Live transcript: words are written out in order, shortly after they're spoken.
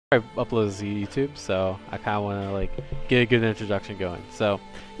upload this to YouTube, so I kind of want to like get a good introduction going. So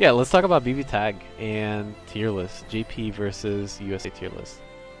yeah, let's talk about BBTAG and tier list, JP versus USA tier list.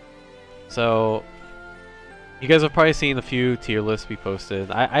 So you guys have probably seen a few tier lists we posted.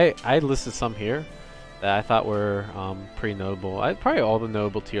 I listed some here that I thought were pretty notable. Probably all the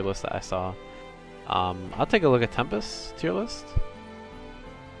notable tier lists that I saw. I'll take a look at Tempest tier list.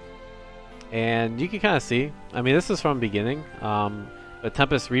 And you can kind of see, I mean, this is from beginning, but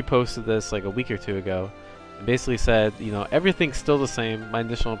Tempest reposted this like a week or two ago and basically said, you know, everything's still the same, my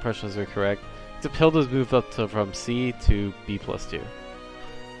initial impressions are correct, except Hilda's moved up to from C to B+ tier.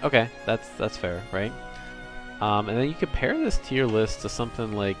 Okay, that's fair, right? And then you compare this tier list to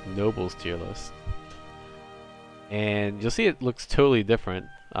something like Noble's tier list. And you'll see it looks totally different.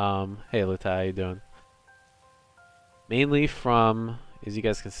 Hey Lita, how you doing? Mainly from, as you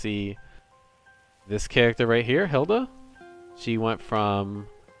guys can see, this character right here, Hilda, she went from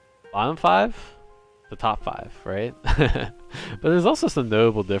bottom 5 to top 5, right? But there's also some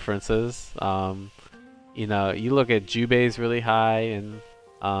notable differences. You know, you look at Jubei's really high in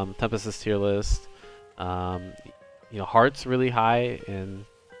Tempest's tier list. You know, Heart's really high in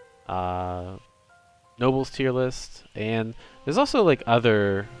Noble's tier list, and there's also like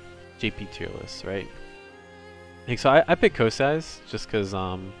other JP tier lists, right? Like, so I picked Kosei's just because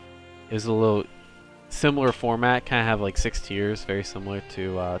it was a little similar format, kind of have like 6 tiers, very similar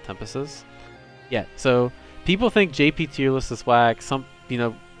to Tempest's. Yeah, so people think JP tier list is whack. Some, you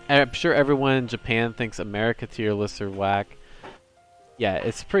know, I'm sure everyone in Japan thinks America tier lists are whack. Yeah,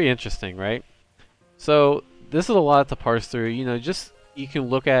 it's pretty interesting, right? So this is a lot to parse through. You know, just you can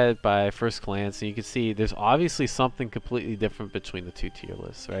look at it by first glance and you can see there's obviously something completely different between the two tier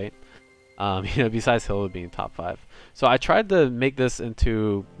lists, right? You know, besides Hilda being top 5. So I tried to make this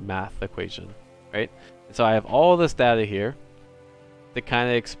into math equation, right? And so I have all this data here to kind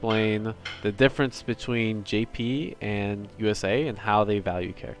of explain the difference between JP and USA and how they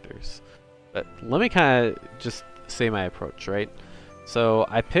value characters. But let me kind of just say my approach, right? So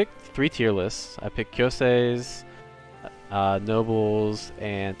I picked 3 tier lists. I picked Kyosei's, Noble's,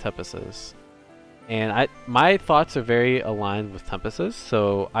 and Tempest's. And my thoughts are very aligned with Tempest's,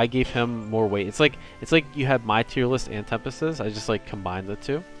 so I gave him more weight. It's like you had my tier list and Tempest's. I just like combined the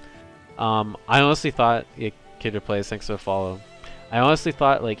two. I honestly thought, Kid Plays, thanks for the follow. I honestly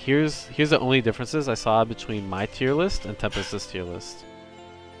thought like here's the only differences I saw between my tier list and Tempest's tier list.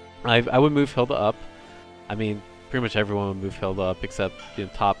 I would move Hilda up. I mean, pretty much everyone would move Hilda up except the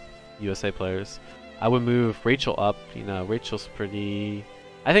top USA players. I would move Rachel up. You know, Rachel's pretty.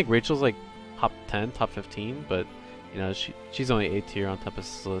 I think Rachel's like top 10, top 15, but you know she's only A tier on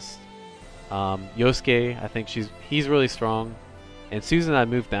Tempest's list. Yosuke, I think he's really strong, and Susan I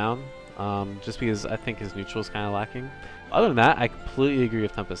moved down just because I think his neutral is kind of lacking. Other than that, I completely agree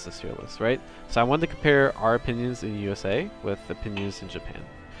with Tempest's tier list, right? So I wanted to compare our opinions in USA with opinions in Japan.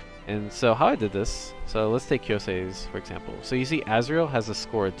 And so how I did this, so let's take Kyosei's for example. So you see Azrael has a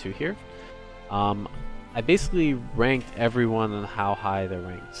score of 2 here. I basically ranked everyone on how high they're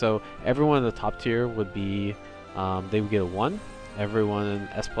ranked. So everyone in the top tier would be, they would get a 1. Everyone in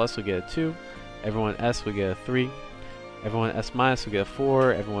S+ would get a 2. Everyone S would get a 3. Everyone S- would get a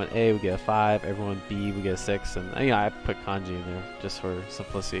 4. Everyone A would get a 5. Everyone B would get a 6. And you know, I put Kanji in there just for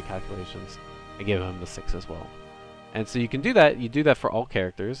simplicity of calculations. I gave him the 6 as well. And so you can do that. You do that for all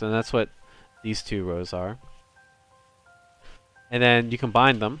characters, and that's what these 2 rows are. And then you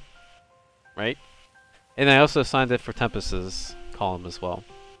combine them, right? And I also assigned it for Tempest's column as well.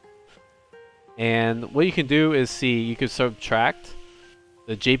 And what you can do is see, you can subtract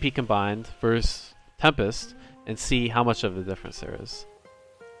the JP combined versus Tempest and see how much of a difference there is.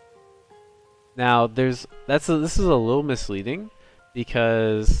 Now, this is a little misleading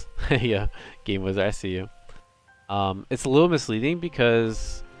because yeah, Game Wizard, I see you. It's a little misleading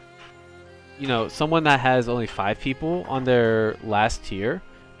because, you know, someone that has only 5 people on their last tier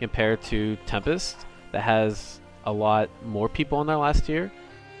compared to Tempest that has a lot more people on their last tier,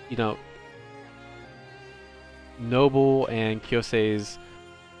 you know, Noble and Kyosei's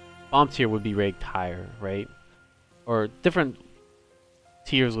bomb tier would be ranked higher, right? Or different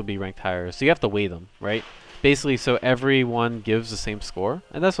tiers would be ranked higher, so you have to weigh them, right? Basically, so everyone gives the same score,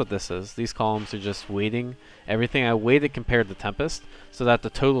 and that's what this is. These columns are just weighting everything. I weighted compared to Tempest so that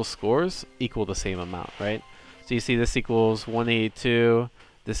the total scores equal the same amount, right? So you see this equals 182,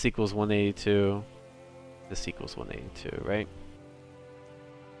 this equals 182, this equals 182, right?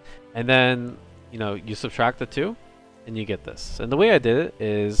 And then, you know, you subtract the 2 and you get this. And the way I did it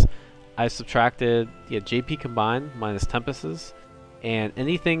is I subtracted JP combined minus Tempest's, and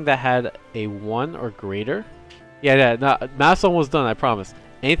anything that had a 1 or greater. Yeah, no, math's almost done, I promise.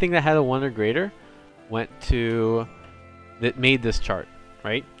 anything that had a 1 or greater went to that made this chart,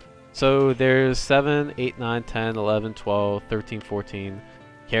 right? So there's 7, 8, 9, 10, 11, 12, 13, 14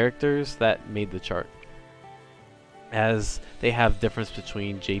 characters that made the chart, as they have difference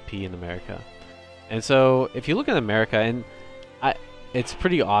between JP and America. And so if you look at America, and it's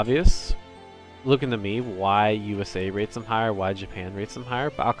pretty obvious looking to me why USA rates them higher, why Japan rates them higher,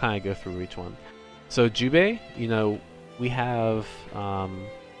 but I'll kind of go through each one. So Jubei, you know, we have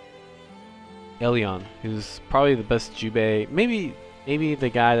Elion, who's probably the best Jubei, maybe the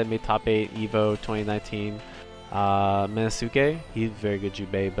guy that made top 8 Evo 2019. Menasuke, he's a very good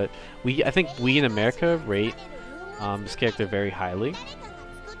Jubei, but I think we in America rate this character very highly.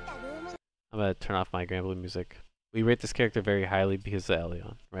 I'm gonna turn off my Granblue music. We rate this character very highly because of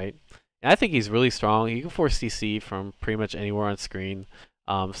Elion, right? And I think he's really strong. He can force CC from pretty much anywhere on screen.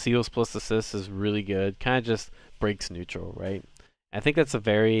 Seals plus assists is really good. Kind of just breaks neutral, right? I think that's a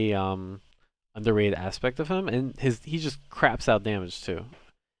very underrated aspect of him, and he just craps out damage too.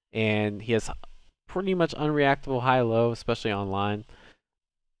 And he has pretty much unreactable high-low, especially online.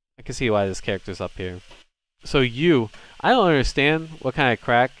 I can see why this character's up here. So I don't understand what kind of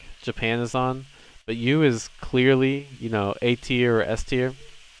crack Japan is on, but Yu is clearly, you know, A tier or S tier.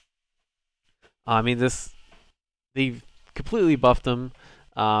 I mean, they've completely buffed him.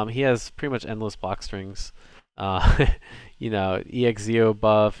 He has pretty much endless block strings. You know, EX Zeo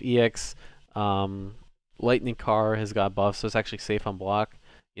buff, EX Lightning Car has got buffs, so it's actually safe on block.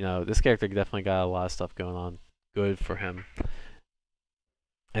 You know, this character definitely got a lot of stuff going on. Good for him.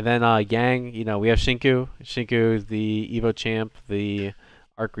 And then Yang, you know, we have Shinku. Shinku, the Evo champ, the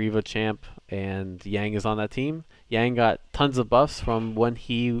Arc Revo champ, and Yang is on that team. Yang got tons of buffs from when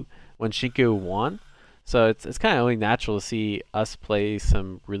Shinku won. So it's kind of only natural to see us play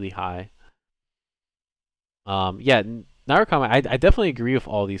some really high. Yeah, Narukami, I definitely agree with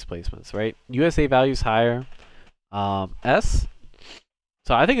all these placements, right? USA values higher. S.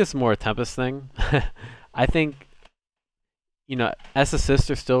 So I think it's more a Tempest thing. I think, you know, S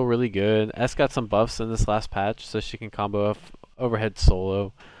assists are still really good. S got some buffs in this last patch, so she can combo off overhead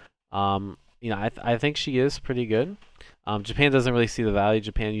solo. You know, I think she is pretty good. Japan doesn't really see the value.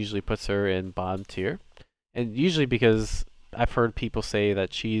 Japan usually puts her in bottom tier, and usually because I've heard people say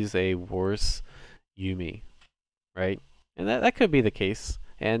that she's a worse Yumi, right? And that could be the case.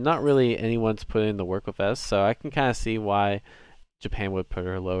 And not really anyone's put in the work with S, so I can kind of see why Japan would put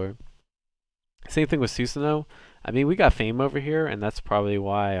her lower. Same thing with Susanoo. I mean, we got Fame over here, and that's probably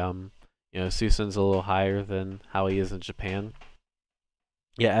why you know, Susan's a little higher than how he is in Japan.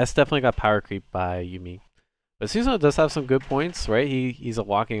 Yeah, S definitely got power creep by Yumi. But Susanoo does have some good points, right? He's a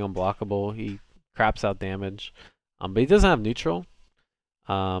walking unblockable. He craps out damage. But he doesn't have neutral.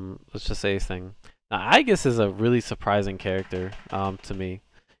 Let's just say his thing. Now, Aegis is a really surprising character to me.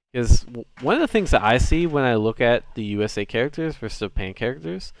 Because one of the things that I see when I look at the USA characters versus Japan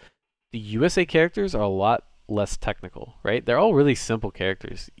characters, the USA characters are a lot less technical, right? They're all really simple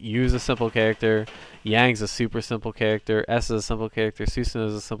characters. Yu's a simple character, Yang's a super simple character, S is a simple character, Susanoo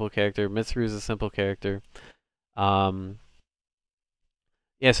is a simple character, Mitsuru is a simple character. Yeah,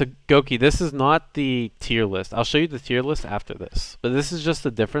 so Goki, this is not the tier list. I'll show you the tier list after this. But this is just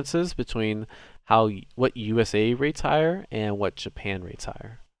the differences between what USA rates higher and what Japan rates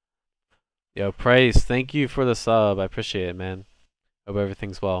higher. Yo, Price, thank you for the sub. I appreciate it, man. Hope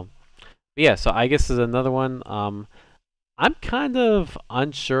everything's well. But yeah, so Aegis is another one. I'm kind of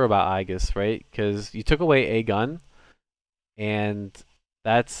unsure about Aegis, right? Because you took away a gun, and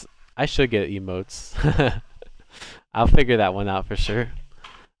I should get emotes. I'll figure that one out for sure.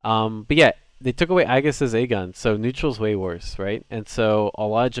 But yeah, they took away Aegis' A gun, so neutral's way worse, right? And so a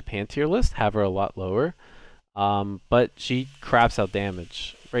lot of Japan tier lists have her a lot lower. But she craps out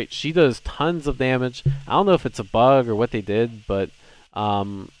damage, right? She does tons of damage. I don't know if it's a bug or what they did, but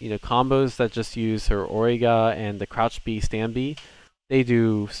you know, combos that just use her Origa and the crouch B, stand B, they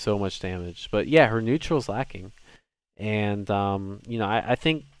do so much damage. But yeah, her neutral's lacking. And you know, I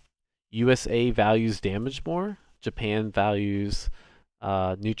think USA values damage more, Japan values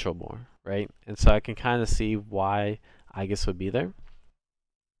neutral more, right? And so I can kind of see why Aegis would be there.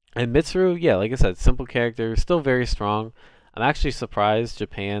 And Mitsuru, yeah, like I said, simple character, still very strong. I'm actually surprised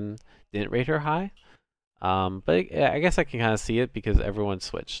Japan didn't rate her high. But I guess I can kind of see it because everyone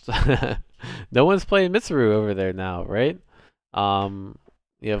switched. No one's playing Mitsuru over there now, right?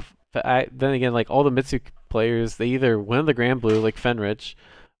 You have, then again, like all the Mitsuru players, they either went on the Grand Blue, like Fenrich,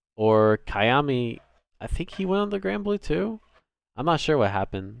 or Kayami. I think he went on the Grand Blue too. I'm not sure what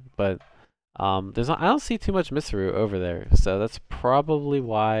happened, but I don't see too much Mitsuru over there, so that's probably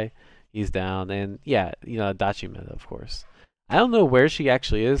why he's down. And yeah, you know, Adachi meta, of course. I don't know where she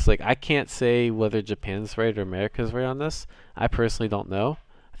actually is. Like, I can't say whether Japan's right or America's right on this. I personally don't know.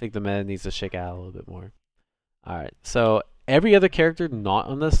 I think the meta needs to shake out a little bit more. All right, so every other character not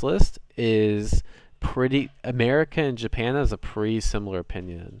on this list is pretty. America and Japan has a pretty similar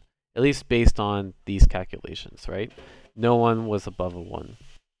opinion, at least based on these calculations, right? No one was above a 1.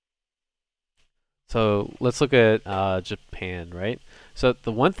 So let's look at Japan, right? So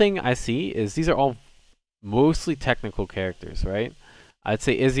the one thing I see is these are all mostly technical characters, right? I'd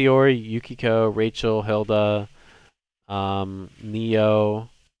say Izuyori, Yukiko, Rachel, Hilda, Neo,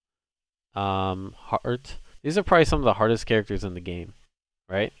 Heart. These are probably some of the hardest characters in the game,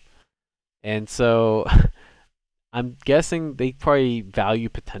 right? And so I'm guessing they probably value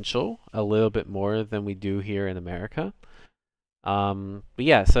potential a little bit more than we do here in America. But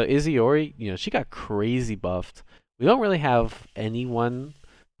yeah, so Izuyori, she got crazy buffed. We don't really have anyone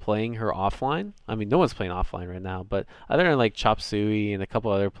playing her offline. I mean, no one's playing offline right now, but other than like Chop Suey and a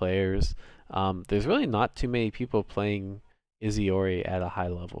couple other players, there's really not too many people playing Izuyori at a high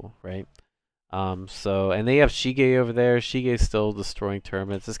level, right? And they have Shige over there. Shige's still destroying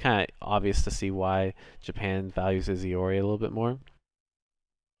tournaments. It's kind of obvious to see why Japan values Izuyori a little bit more.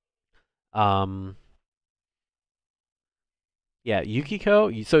 Yeah,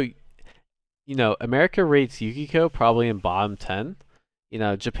 Yukiko. So, America rates Yukiko probably in bottom 10.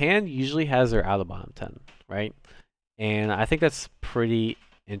 Japan usually has her out of bottom 10, right? And I think that's pretty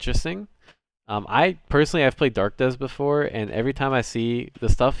interesting. I personally, I've played Dark Des before, and every time I see the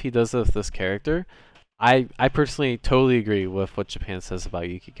stuff he does with this character, I personally totally agree with what Japan says about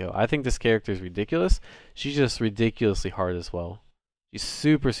Yukiko. I think this character is ridiculous. She's just ridiculously hard as well. She's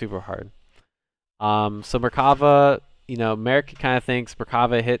super, super hard. So Merkava, America kind of thinks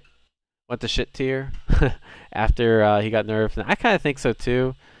Merkava went to shit tier after he got nerfed. And I kind of think so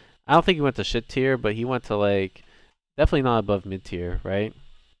too. I don't think he went to shit tier, but he went to definitely not above mid tier, right?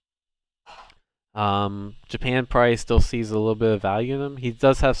 Japan probably still sees a little bit of value in him. He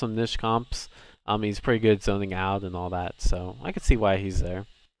does have some niche comps. He's pretty good at zoning out and all that, so I can see why he's there.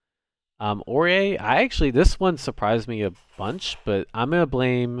 Aurier, this one surprised me a bunch, but I'm gonna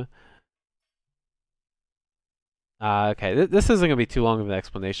blame. Okay, this isn't gonna be too long of an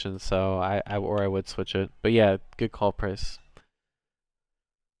explanation, so I would switch it. But yeah, good call, Price.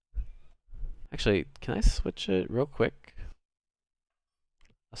 Actually, can I switch it real quick?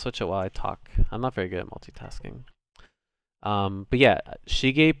 I'll switch it while I talk. I'm not very good at multitasking. But yeah,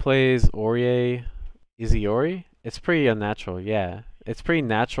 Shige plays Aurier Izuyori. It's pretty unnatural, yeah. It's pretty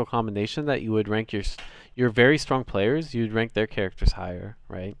natural combination that you would rank your very strong players, you'd rank their characters higher,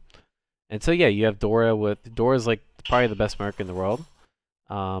 right? And so yeah, you have Dora's like probably the best merc in the world.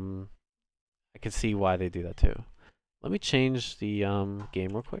 I can see why they do that too. Let me change the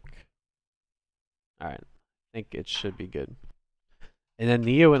game real quick. Alright, I think it should be good. And then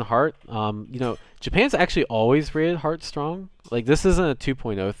Neo and Heart, Japan's actually always rated Heart strong. Like, this isn't a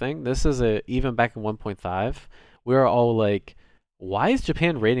 2.0 thing. This is even back in 1.5, we were all like, why is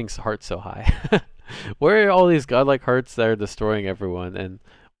Japan rating Heart so high? Where are all these godlike Hearts that are destroying everyone? And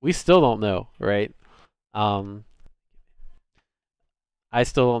we still don't know, right? I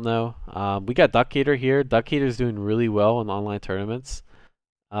still don't know. We got Duckhater here. Duckhater's doing really well in online tournaments.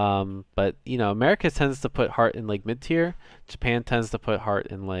 But America tends to put Heart in like mid tier. Japan tends to put Heart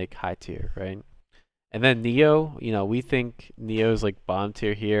in like high tier, right? And then Neo, we think Neo's like bottom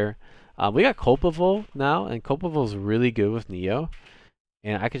tier here. We got Culpable now, and Culpable's really good with Neo.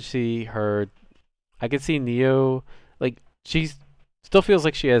 And I could see Neo, like, she still feels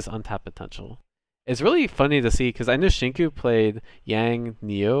like she has untapped potential. It's really funny to see because I know Shinku played Yang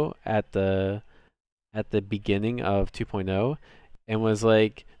Neo at the beginning of 2.0 and was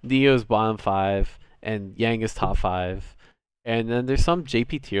like, Neo's bottom 5 and Yang is top 5. And then there's some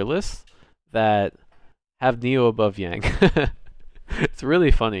JP tier lists that have Neo above Yang. It's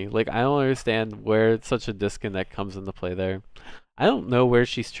really funny. Like, I don't understand where such a disconnect comes into play there. I don't know where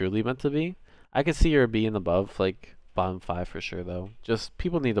she's truly meant to be. I could see her being above, like, bottom 5 for sure, though. Just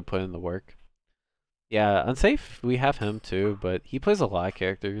people need to put in the work. Yeah, Unsafe, we have him too, but he plays a lot of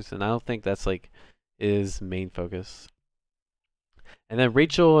characters, and I don't think that's, like, his main focus. And then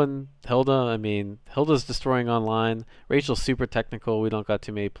Rachel and Hilda, I mean, Hilda's destroying online. Rachel's super technical. We don't got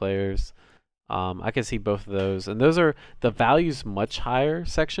too many players. I can see both of those. And those are the values much higher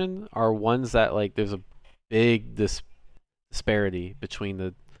section are ones that, like, there's a big disparity between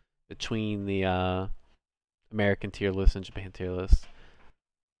the American tier list and Japan tier list.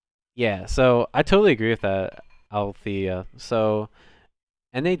 Yeah, so I totally agree with that, Althea. So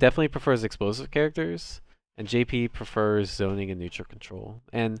NA definitely prefers explosive characters, and JP prefers zoning and neutral control.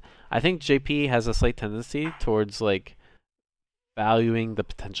 And I think JP has a slight tendency towards, like, valuing the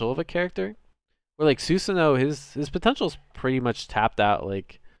potential of a character. Where like Susanoo, his potential's pretty much tapped out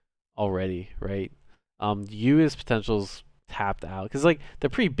like already, right? Yu's potential's tapped out because like they're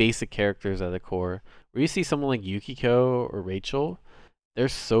pretty basic characters at the core. Where you see someone like Yukiko or Rachel, they're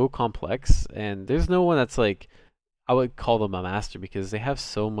so complex, and there's no one that's like I would call them a master because they have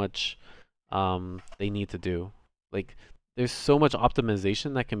so much they need to do. Like there's so much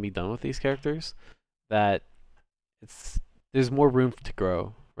optimization that can be done with these characters that it's there's more room to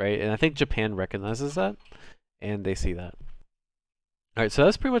grow, right? And I think Japan recognizes that and they see that. All right, so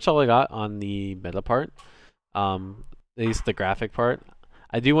that's pretty much all I got on the meta part. At least the graphic part.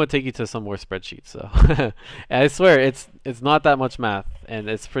 I do want to take you to some more spreadsheets, so and I swear it's not that much math, and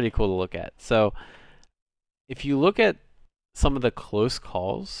it's pretty cool to look at. So if you look at some of the close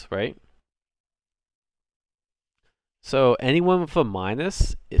calls, right? So anyone with a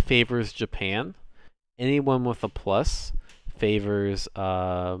minus, it favors Japan. Anyone with a plus favors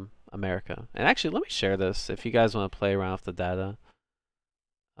America. And actually, let me share this if you guys want to play around with the data.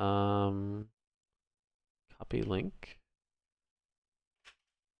 Copy link.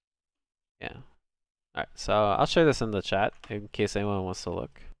 Yeah. All right, so I'll share this in the chat in case anyone wants to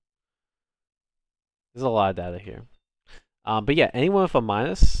look. There's a lot of data here. But yeah, anyone with a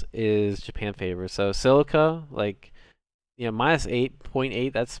minus is Japan favors. So Silica, like, you know, minus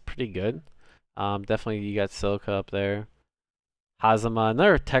 8.8, that's pretty good. Definitely you got Silica up there. Hazama,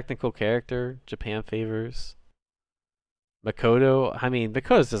 another technical character, Japan favors. Makoto, I mean,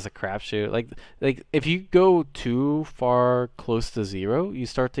 Makoto's just a crapshoot. Like if you go too far close to zero, you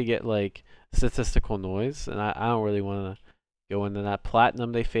start to get like statistical noise, and I don't really want to go into that.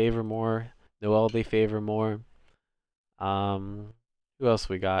 Platinum they favor more. Noel they favor more. Who else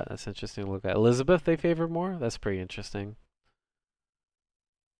we got? That's interesting to look at. Elizabeth they favor more. That's pretty interesting.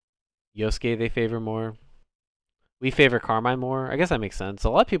 Yosuke they favor more. We favor Carmine more. I guess that makes sense. A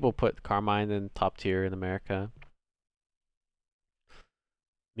lot of people put Carmine in top tier in America.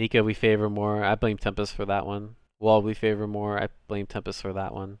 Mika we favor more. I blame Tempest for that one. Wall we favor more. I blame Tempest for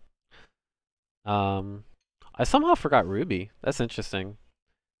that one. I somehow forgot Ruby. That's interesting.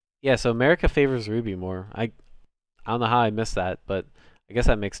 Yeah, so America favors Ruby more. I don't know how I missed that, but I guess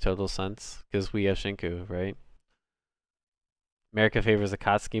that makes total sense because we have Shinku, right? America favors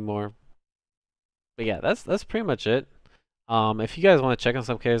Akatsuki more. But yeah, that's pretty much it. If you guys want to check on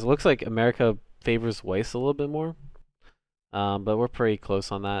some characters, it looks like America favors Weiss a little bit more. But we're pretty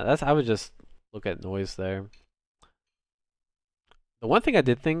close on that. I would just look at noise there. The one thing I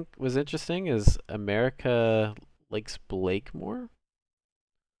did think was interesting is America likes Blake more.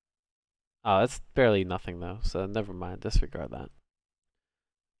 Oh, that's barely nothing though, so never mind. Disregard that.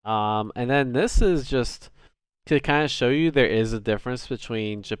 And then this is just to kind of show you there is a difference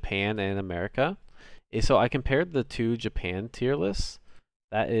between Japan and America. So I compared the two Japan tier lists.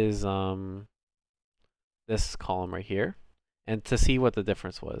 That is this column right here, and to see what the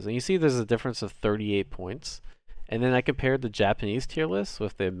difference was. And you see there's a difference of 38 points. And then I compared the Japanese tier list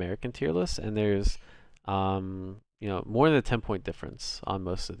with the American tier list, and there's you know, more than a 10-point difference on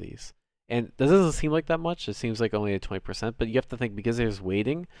most of these. And that doesn't seem like that much. It seems like only a 20%, but you have to think because there's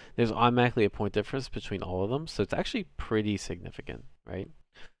weighting, there's automatically a point difference between all of them. So it's actually pretty significant, right?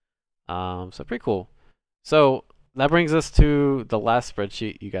 So pretty cool. So that brings us to the last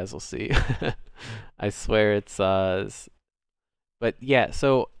spreadsheet you guys will see. I swear it's but yeah,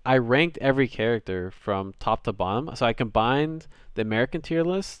 so I ranked every character from top to bottom. So I combined the American tier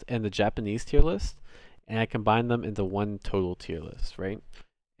list and the Japanese tier list, and I combined them into one total tier list, right?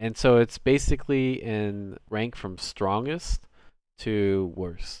 And so it's basically in rank from strongest to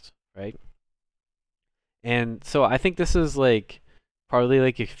worst, right? And so I think this is like partly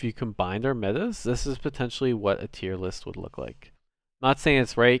like if you combined our metas, this is potentially what a tier list would look like. Not saying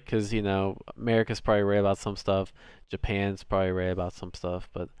it's right because, you know, America's probably right about some stuff, Japan's probably right about some stuff,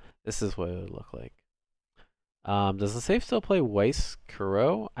 but this is what it would look like. Does the safe still play Weiss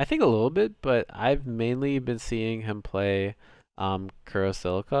Kuro? I think a little bit, but I've mainly been seeing him play Kuro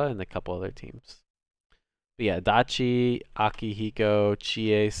Silica and a couple other teams. But yeah, Dachi, Akihiko,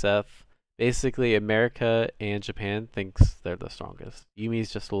 Chie, Seth. Basically, America and Japan thinks they're the strongest.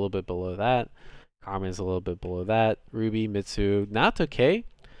 Yumi's just a little bit below that. Carmen's a little bit below that. Ruby, Mitsu, Natoke. A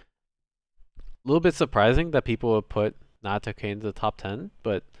little bit surprising that people would put Natoke into the top 10,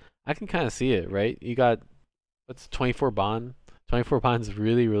 but I can kind of see it, right? You got, what's 24 Bond? 24 Bond's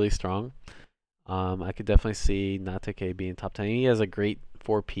really, really strong. I could definitely see Natoke being top 10. He has a great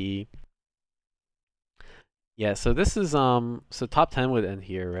 4P. Yeah, so this is so top 10 would end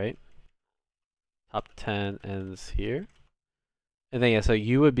here, right? Top 10 ends here. And then yeah, so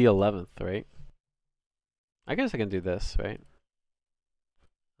you would be 11th, right? I guess I can do this, right?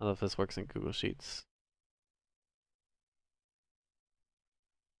 I don't know if this works in Google Sheets.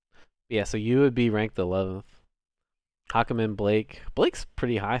 Yeah, so you would be ranked 11th. Hakumen Blake. Blake's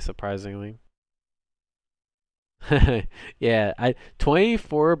pretty high, surprisingly. Yeah,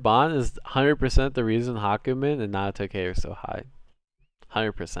 24 Bond is 100% the reason Hakumen and Natatoke are so high.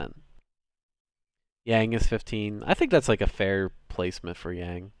 100%. Yang is 15. I think that's like a fair placement for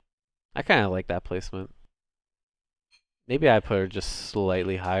Yang. I kind of like that placement. Maybe I put her just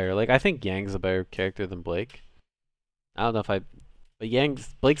slightly higher. Like I think Yang's a better character than Blake. I don't know if I, but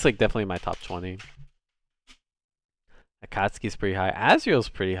Blake's like definitely my top 20. Akatsuki's pretty high. Azriel's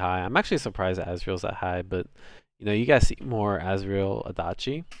pretty high. I'm actually surprised Azriel's that high, but you know, you guys see more Azriel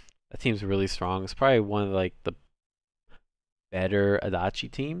Adachi. That team's really strong. It's probably one of like the better Adachi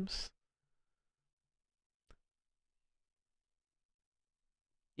teams.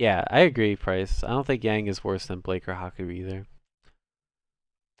 Yeah, I agree, Price. I don't think Yang is worse than Blake or Haku either.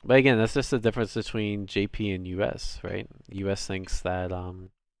 But again, that's just the difference between JP and US, right? US thinks that you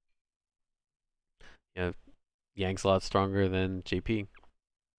know, Yang's a lot stronger than JP.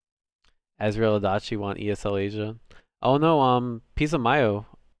 Azriel Adachi won ESL Asia. Oh no, Pisa Mayo.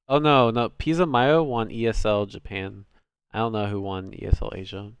 Oh no, Pisa Mayo won ESL Japan. I don't know who won ESL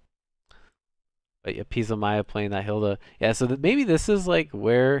Asia. But yeah, Pisa Maya playing that Hilda. Yeah, so maybe this is like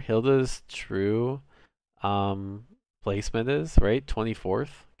where Hilda's true placement is, right?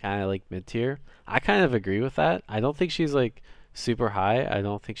 24th, kind of like mid tier. I kind of agree with that. I don't think she's like super high. I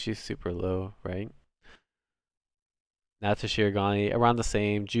don't think she's super low, right? Nato Shiragani around the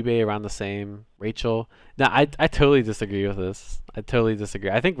same, Jubei around the same, Rachel. Now I totally disagree with this. I totally disagree.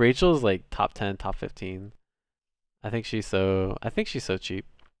 I think Rachel's like top 10, top 15. I think she's so cheap.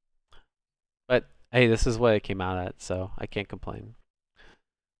 But hey, this is what it came out at, so I can't complain.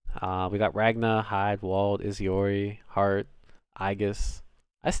 We got Ragna, Hyde, Wald, Iziori, Hart, Igus.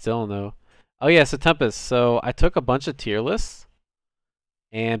 I still don't know. Oh yeah, so Tempest. So I took a bunch of tier lists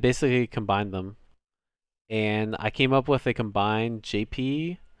and basically combined them. And I came up with a combined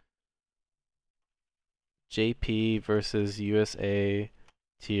JP versus USA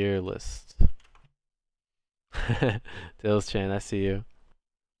tier list. Dills Chan, I see you.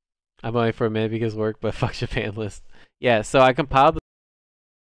 I'm only for a minute because work, but fuck Japan list. Yeah, so I compiled the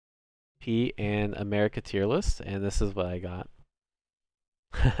P and America tier list, and this is what I got.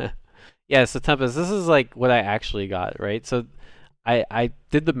 Yeah, so Tempest, this is like what I actually got, right? So I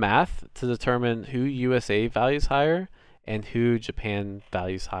did the math to determine who USA values higher and who Japan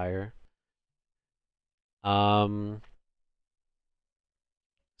values higher. So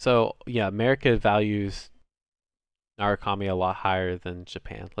yeah, America values Narukami a lot higher than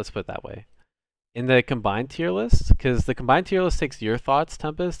Japan. Let's put it that way. In the combined tier list, because the combined tier list takes your thoughts,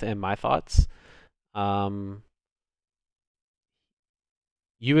 Tempest, and my thoughts. U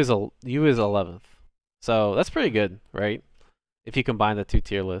is 11th, so that's pretty good, right? If you combine the two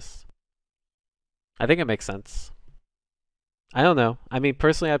tier lists, I think it makes sense. I don't know. I mean,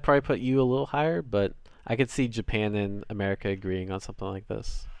 personally, I'd probably put U a little higher, but I could see Japan and America agreeing on something like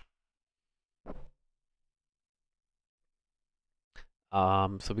this.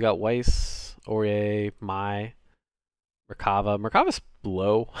 So we got Weiss, Aurier, Mai, Merkava. Merkava's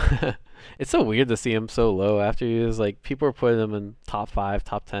low. It's so weird to see him so low after he was like, people were putting him in top 5,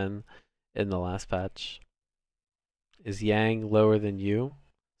 top 10 in the last patch. Is Yang lower than you?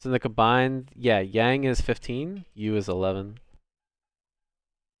 So in the combined, yeah, Yang is 15, Yu is 11.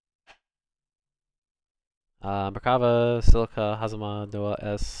 Merkava, Silica, Hazama, Noah,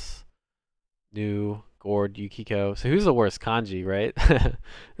 S, New, Gord, Yukiko. So who's the worst? Kanji, right? It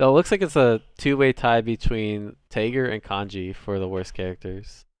looks like it's a two-way tie between Tager and Kanji for the worst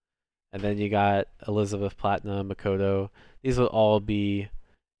characters. And then you got Elizabeth, Platinum, Makoto. These will all be,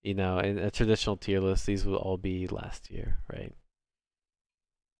 you know, in a traditional tier list, these will all be last year, right?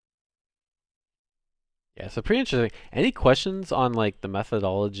 Yeah, so pretty interesting. Any questions on like the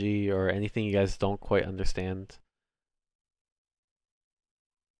methodology or anything you guys don't quite understand?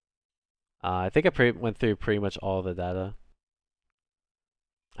 I think I went through pretty much all the data.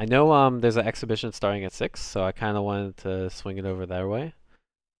 I know there's an exhibition starting at 6, so I kind of wanted to swing it over their way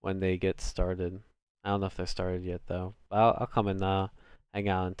when they get started. I don't know if they're started yet though. But I'll come and hang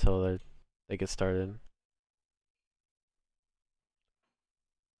out until they get started.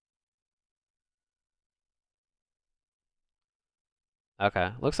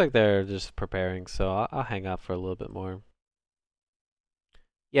 Okay, looks like they're just preparing, so I'll hang out for a little bit more.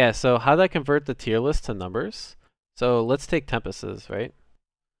 Yeah, so how do I convert the tier list to numbers? So let's take Tempest's, right?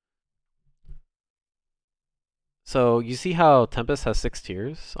 So you see how Tempest has 6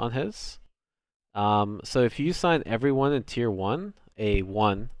 tiers on his? So if you assign everyone in tier 1 a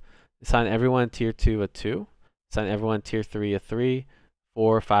 1, assign everyone in tier 2 a 2, assign everyone in tier 3 a 3,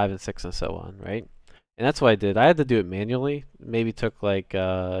 4, 5, and 6, and so on, right? And that's what I did. I had to do it manually. Maybe took like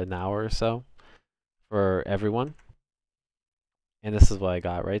an hour or so for everyone. And this is what I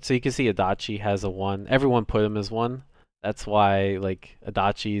got, right? So you can see Adachi has a 1. Everyone put him as 1. That's why like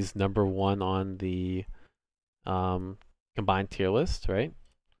Adachi's number 1 on the combined tier list, right?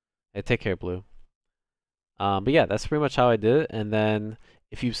 Hey, take care, Blue. But yeah, that's pretty much how I did it. And then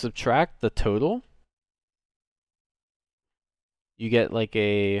if you subtract the total, you get like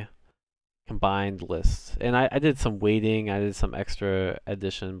a combined list. And I did some weighting, I did some extra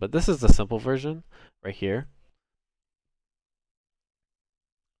addition, but this is the simple version right here.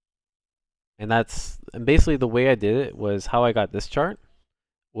 And basically the way I did it was how I got this chart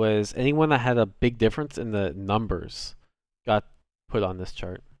was anyone that had a big difference in the numbers got put on this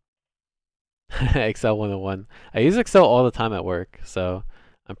chart. Excel 101. I use Excel all the time at work, so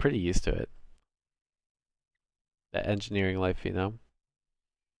I'm pretty used to it. That engineering life, you know.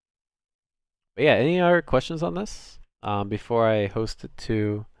 But yeah, any other questions on this? Before I host it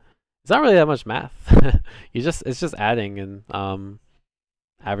to, it's not really that much math. It's just adding and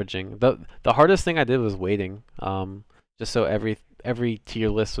averaging. The hardest thing I did was weighting. Just so every tier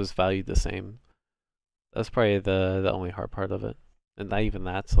list was valued the same. That's probably the only hard part of it, and not even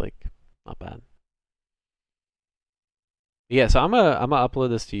that's like not bad. Yeah, so I'm gonna upload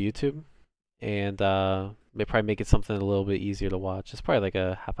this to YouTube, and probably make it something a little bit easier to watch. It's probably like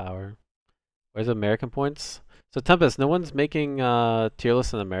a half hour. Where's American points? So Tempest, no one's making tier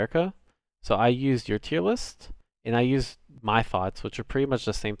lists in America, so I used your tier list, and I used my thoughts, which are pretty much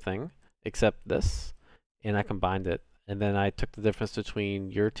the same thing except this, and I combined it, and then I took the difference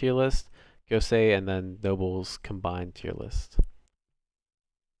between your tier list, Gosei, and then Noble's combined tier list.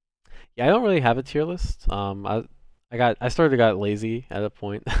 Yeah, I don't really have a tier list. I started to got lazy at a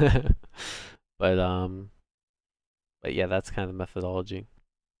point, but yeah, that's kind of the methodology.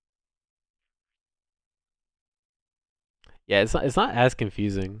 Yeah, it's not as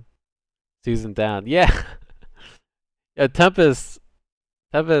confusing. Susan down, yeah. Yeah, Tempest.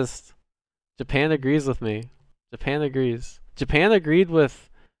 Japan agrees with me. Japan agrees. Japan agreed with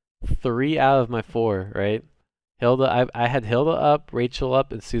 3 out of my 4, right? Hilda, I had Hilda up, Rachel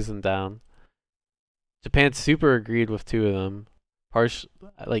up, and Susan down. Japan super agreed with 2 of them.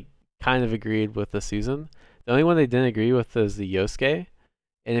 Like kind of agreed with the Susan. The only one they didn't agree with is the Yosuke.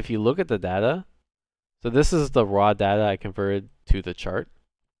 And if you look at the data, so this is the raw data I converted to the chart.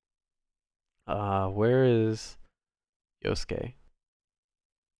 Where is Yosuke?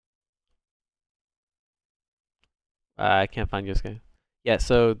 I can't find Yosuke. Yeah,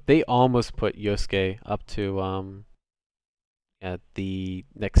 so they almost put Yosuke up to at the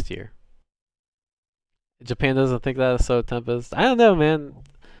next tier. Japan doesn't think that is so Tempest. I don't know, man.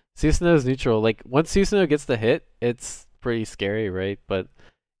 Susanoo is neutral. Like once Susanoo gets the hit, it's pretty scary, right? But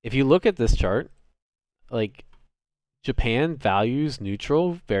if you look at this chart, like Japan values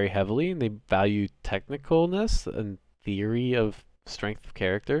neutral very heavily, and they value technicalness and theory of strength of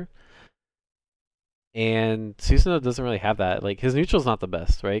character. And Susanoo doesn't really have that. Like his neutral's not the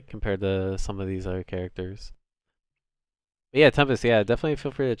best, right, compared to some of these other characters. But yeah, Tempest, yeah, definitely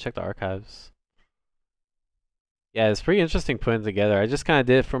feel free to check the archives. Yeah, it's pretty interesting putting together. I just kind of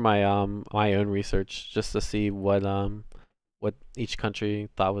did it for my my own research, just to see what each country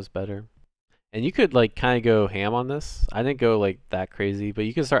thought was better. And you could like kind of go ham on this. I didn't go like that crazy, but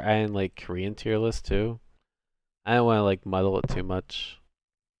you can start adding like Korean tier lists too. I don't want to like muddle it too much.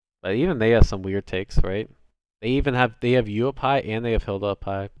 But even they have some weird takes, right? They have you up high and they have Hilda up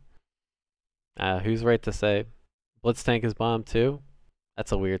high. Who's right to say? Blitz tank is bomb too?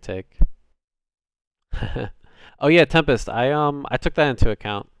 That's a weird take. Oh yeah, Tempest. I took that into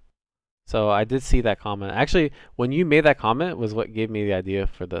account. So I did see that comment. Actually, when you made that comment was what gave me the idea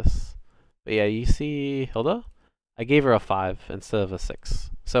for this. But yeah, you see Hilda? I gave her a 5 instead of a 6.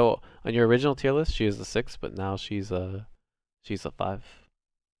 So on your original tier list, she was a 6, but now she's a 5.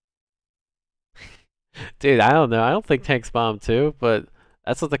 Dude, I don't know. I don't think tanks bomb too, but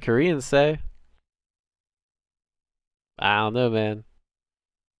that's what the Koreans say. I don't know, man.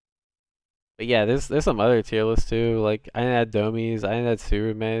 But yeah, there's some other tier lists too. Like I didn't add Domis, I didn't add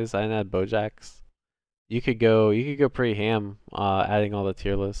Surumes, I didn't add Bojacks. You could go pretty ham adding all the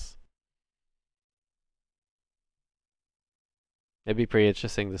tier lists. It'd be pretty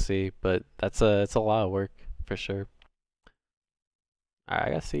interesting to see, but it's a lot of work for sure. Alright, I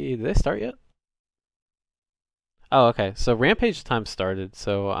gotta see, did they start yet? Oh, okay. So Rampage time started,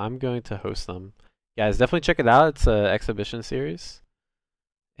 so I'm going to host them. Guys, definitely check it out. It's an exhibition series.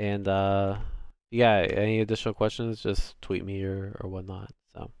 And Yeah, any additional questions, just tweet me or whatnot.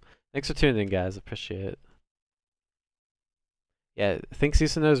 So thanks for tuning in, guys. Appreciate it. Yeah, I think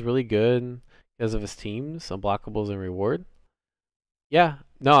Susanoo is really good because of his teams, unblockables, and reward. Yeah,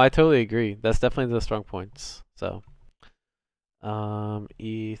 no, I totally agree. That's definitely the strong points. So,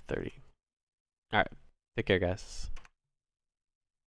 E30. All right, take care, guys.